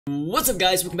What's up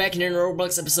guys, welcome back in another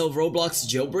Roblox episode of Roblox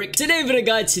Jailbreak.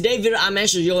 Today video I'm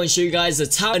actually going to show you guys the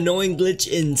top annoying glitch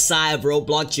inside of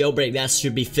Roblox Jailbreak that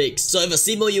should be fixed. So if a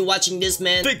Simo you're watching this,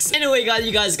 man, fix it. Anyway guys,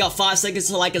 you guys got 5 seconds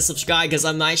to like and subscribe because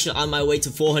I'm actually on my way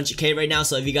to 400k right now.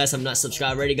 So if you guys have not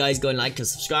subscribed already, guys, go and like and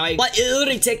subscribe. But it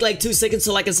literally take like 2 seconds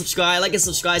to like and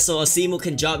subscribe so a Simo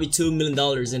can drop you $2 million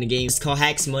in the game. It's called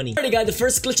Hacks Money. Alright guys, the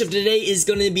first glitch of the day is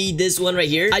gonna be this one right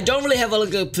here. I don't really have a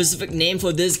specific name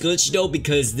for this glitch though,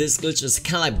 because this glitch is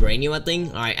kind of like brand new, I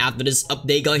think. Alright, after this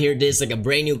update going here, there's like a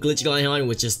brand new glitch going on,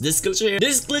 which is this glitch here.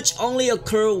 This glitch only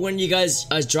occur when you guys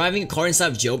are driving a car inside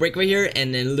of Jailbreak right here,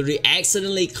 and then literally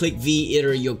accidentally click V.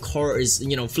 Either your car is,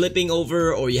 flipping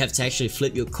over, or you have to actually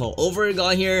flip your car over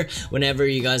going here. Whenever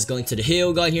you guys going to the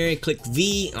hill going here, click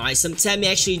V. Alright, sometimes you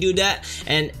actually do that,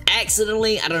 and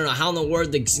accidentally, I don't know how in the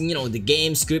world the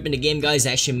game script in the game, guys,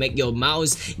 actually make your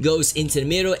mouse goes into the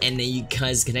middle, and then you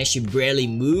guys can actually barely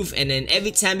move. And then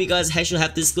every time you guys actually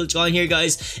have this glitch on here,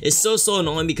 guys, it's so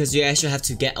annoying because you actually have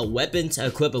to get a weapon to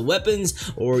equip a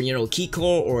weapons, or key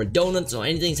core or donuts or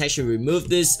anything to actually remove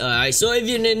this. Alright, so if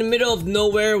you're in the middle of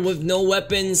nowhere with no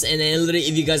weapons, and then literally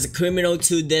if you guys are criminal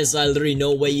too, there's literally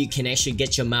no way you can actually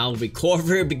get your mouse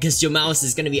recovered, because your mouse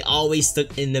is gonna be always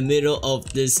stuck in the middle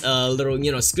of this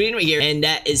little screen right here, and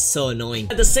that is so annoying.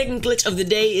 The second glitch of the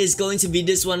day is going to be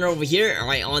this one over here.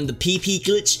 Alright, on the PP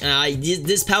glitch.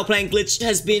 This power plant glitch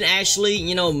has been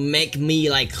actually make me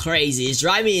like crazy. It's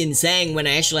driving me insane when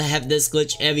I actually have this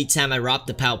glitch every time I rob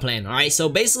the power plant. Alright, so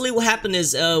basically what happened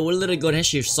is we're literally going to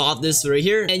actually solve this right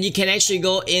here, and you can actually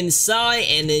go inside,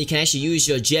 and then you can actually use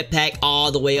your jetpack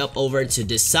all the way up over to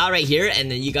this side right here, and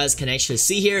then you guys can actually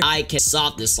see here I can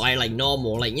solve this like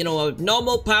normal, like a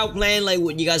normal power plant like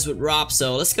what you guys would rob.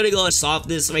 So let's go and solve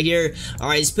this right here.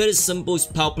 Alright, it's pretty simple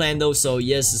power plant though, so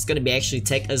yes, it's gonna be actually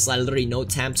take us like literally no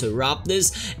time to rob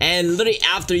this. And literally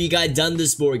after you guys done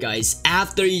this board, guys,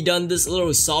 after you done this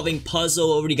little solving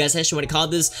puzzle, over you guys actually want to call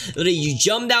this, literally you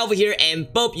jump down over here and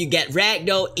boop, you get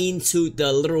ragdoll into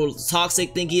the little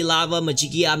toxic thingy lava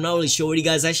majiki. I'm not really sure what you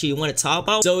guys actually want to talk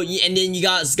about. So and then you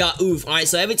guys got oof. Alright,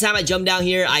 so every time I jump down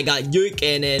here I got yuk,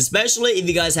 and then especially if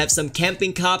you guys have some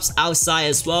camping cops outside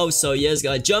as well, so yes,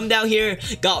 gotta jump down here,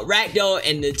 got ragdoll,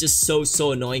 and it's just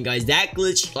so annoying, guys. That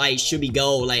glitch like should be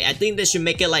go, like I think they should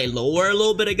make it like lower a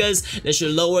little bit, I guess. They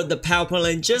should lower the power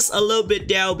plant just a little bit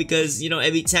down, because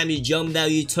every time you jump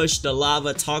down you touch the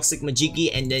lava toxic majiki,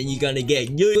 and then you're gonna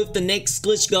get you. With the next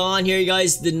glitch go on here,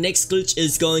 guys, the next glitch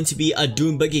is going to be a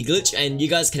doom buggy glitch, and you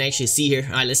guys can actually see here.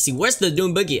 Alright, let's see, where's the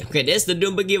doom buggy? Okay, there's the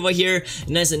doom buggy over here,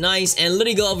 nice, and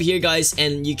literally go over here, guys,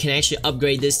 and you can actually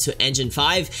upgrade this to engine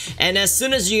 5. And as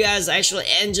soon as you guys actually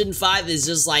engine 5 is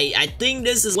just like, I think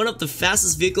this is one of the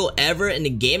fastest vehicle ever in the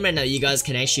game right now, you guys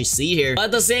can actually see here. But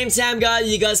at the same time,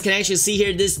 guys, you guys can actually see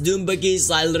here this doom buggy is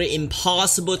like literally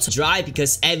impossible to drive,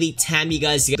 because every time you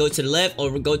guys go to the left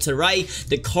or go to the right,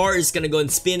 the car is gonna go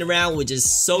and spin around, which is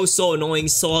so annoying,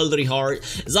 so literally hard.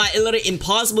 It's like literally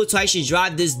impossible to actually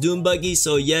drive this doom buggy.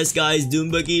 So yes, guys,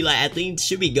 doom buggy, like I think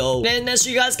should be go. And as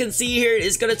you guys can see here,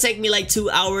 it's gonna take me like 2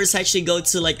 hours to actually go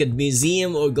to like a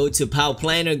museum or go to power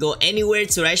plant or go anywhere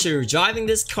to actually driving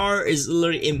this car. Is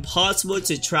literally impossible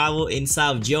to travel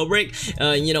inside of Jailbreak.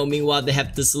 Meanwhile they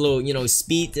have this little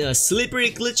speed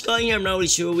slippery glitch going here. I'm not really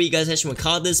sure what you guys actually want to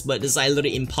call this, but it's like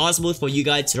literally impossible for you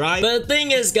guys to drive. But the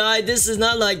thing is, guys, this is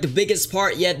not like the biggest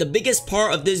part yet. The biggest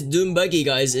part of this doom buggy,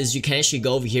 guys, is you can actually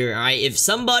go over here. Alright, if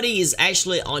somebody is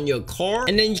actually on your car,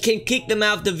 and then you can kick them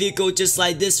out of the vehicle just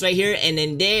like this right here, and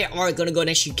then they are gonna go and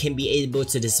actually can be able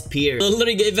to disappear. So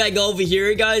literally if I go over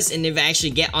here, guys, and if I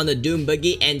actually get on the doom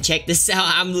buggy, and check this out,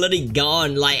 I'm literally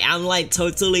gone. Like I'm like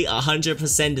totally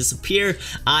 100% disappear.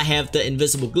 I have the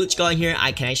invisible glitch going here.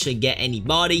 I can actually get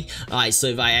anybody. Alright, so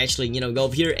if I actually go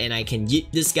over here and I can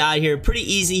get this guy here pretty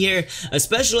easy here,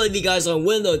 especially if you guys are on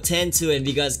Windows 10 too, and if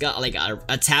you guys got like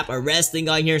a tap arrest thing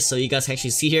on here. So you guys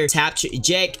actually see here, tap to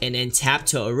eject and then tap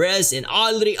to arrest, and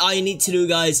all you need to do,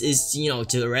 guys, is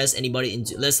to arrest anybody in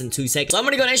less than 2 seconds. So I'm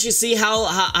gonna go and actually see how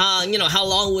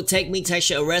long it would take me to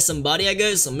actually arrest somebody, I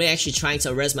guess. So I'm actually trying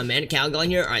to arrest my man account going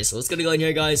here. Alright, so let's go in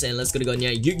here, guys, and let's go in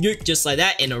here, just like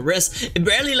that, and arrest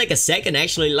barely like a second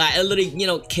actually. Like I literally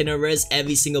can arrest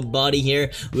every single body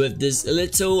here with this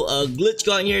little glitch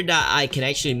going here that I can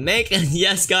actually make. And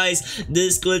yes, guys,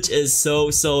 this glitch is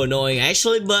so annoying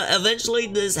actually, but eventually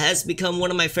this has become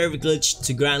one of my favorite glitch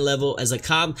to ground level as a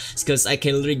cop, because I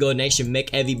can literally go and actually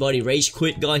make everybody rage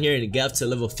quit going here and get up to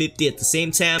level 50 at the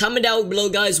same time. Comment down below,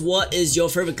 guys, what is your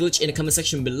favorite glitch in the comment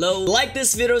section below. Like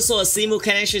this video so Asimo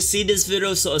can actually see this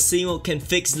video, so Asimo can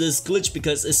fix this glitch,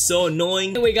 because it's so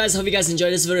annoying. Anyway, guys, hope you guys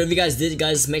enjoyed this video. If you guys did,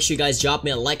 guys, make sure you guys drop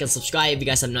me a like and subscribe if you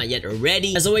guys have not yet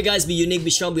already. As always, always guys, be unique, be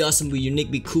strong, be awesome, be unique,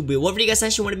 be cool, be whatever you guys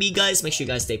actually want to be guys. Make sure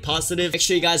you guys stay positive. Make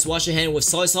sure you guys wash your hand with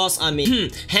soy sauce, hand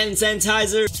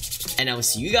sanitizer. And I will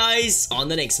see you guys on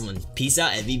the next one. Peace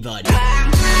out everybody.